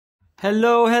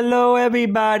Hello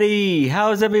everybody.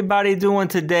 How's everybody doing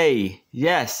today?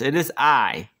 Yes, it is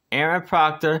I, Aaron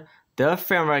Proctor, the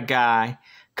ephemera guy,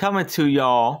 coming to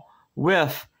y'all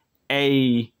with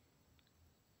a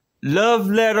love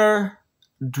letter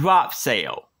drop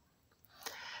sale.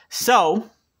 So,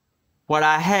 what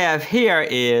I have here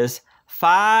is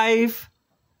 5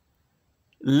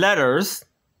 letters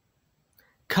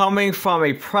coming from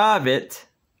a private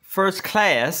first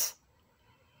class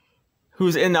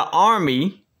who's in the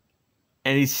Army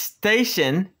and he's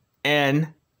stationed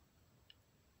in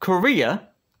Korea,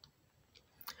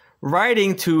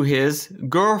 writing to his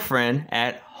girlfriend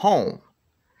at home.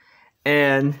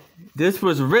 And this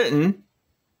was written,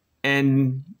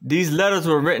 and these letters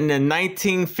were written in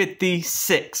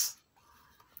 1956.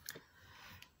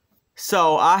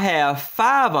 So I have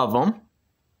 5 of them.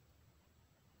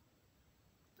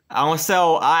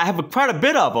 I have quite a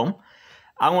bit of them.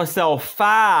 I'm gonna sell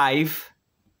 5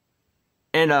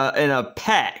 in a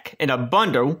pack, in a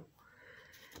bundle.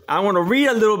 I want to read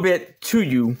a little bit to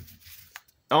you.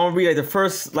 I want to read the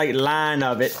first line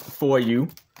of it for you.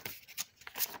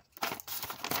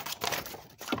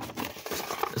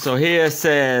 So here it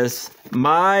says,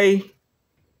 "My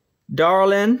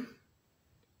darling,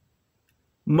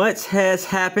 much has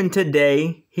happened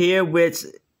today here which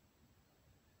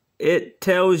I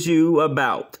tell you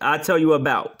about.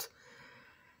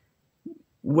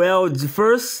 Well,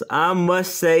 first, I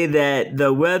must say that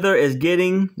the weather is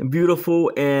getting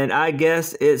beautiful, and I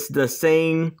guess it's the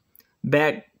same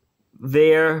back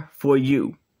there for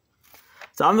you."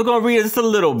 So I'm going to read just a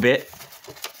little bit.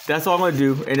 That's all I'm going to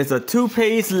do. And it's a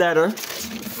 2-page letter,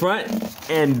 front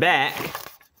and back.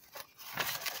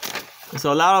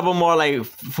 So a lot of them are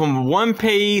from 1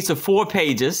 page to 4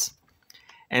 pages.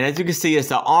 And as you can see, it's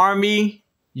the Army,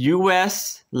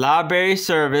 U.S. Library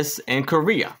Service in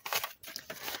Korea.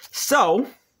 So,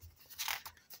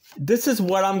 this is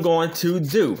what I'm going to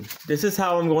do. This is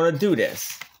how I'm going to do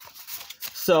this.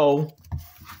 So,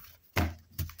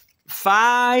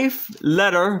 5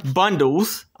 letter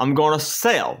bundles I'm going to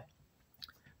sell.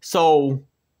 So,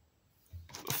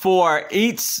 for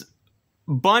each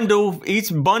bundle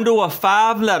of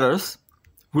 5 letters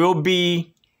will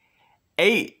be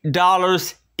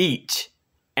 $8 each.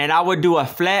 And I would do a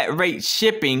flat rate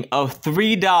shipping of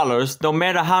 $3 no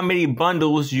matter how many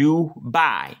bundles you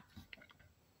buy.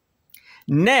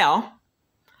 Now,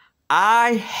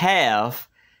 I have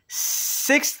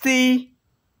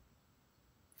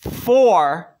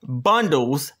 64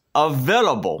 bundles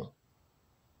available.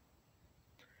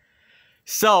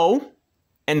 So,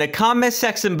 in the comment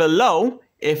section below,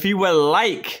 if you would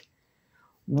like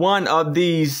one of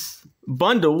these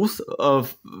bundles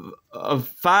of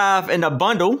 5 in a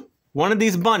bundle, one of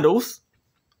these bundles,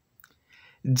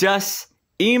 just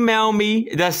email me,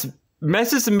 just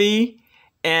message me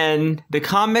in the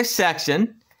comment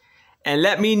section and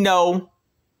let me know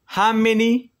how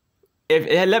many,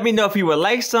 let me know if you would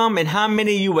like some and how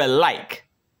many you would like.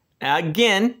 Now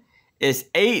again, it's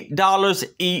 $8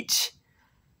 each,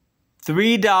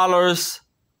 $3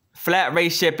 flat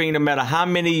rate shipping no matter how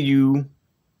many you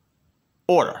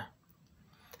order.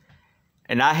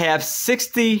 And I have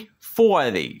 64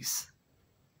 of these.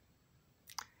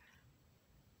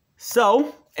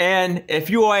 So, and if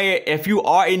you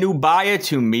are a new buyer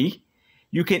to me,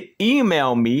 you can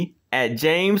email me at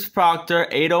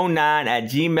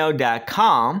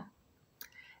jamesproctor809@gmail.com,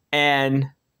 and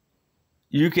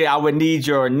I would need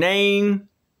your name,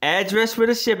 address where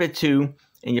to ship it to,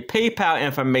 and your PayPal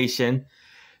information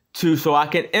so I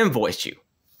can invoice you.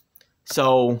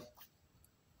 So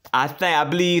I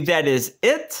believe that is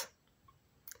it.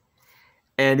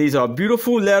 And these are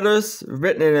beautiful letters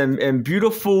written in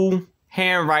beautiful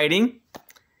handwriting.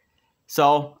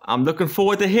 So I'm looking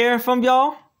forward to hearing from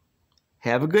y'all.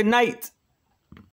 Have a good night.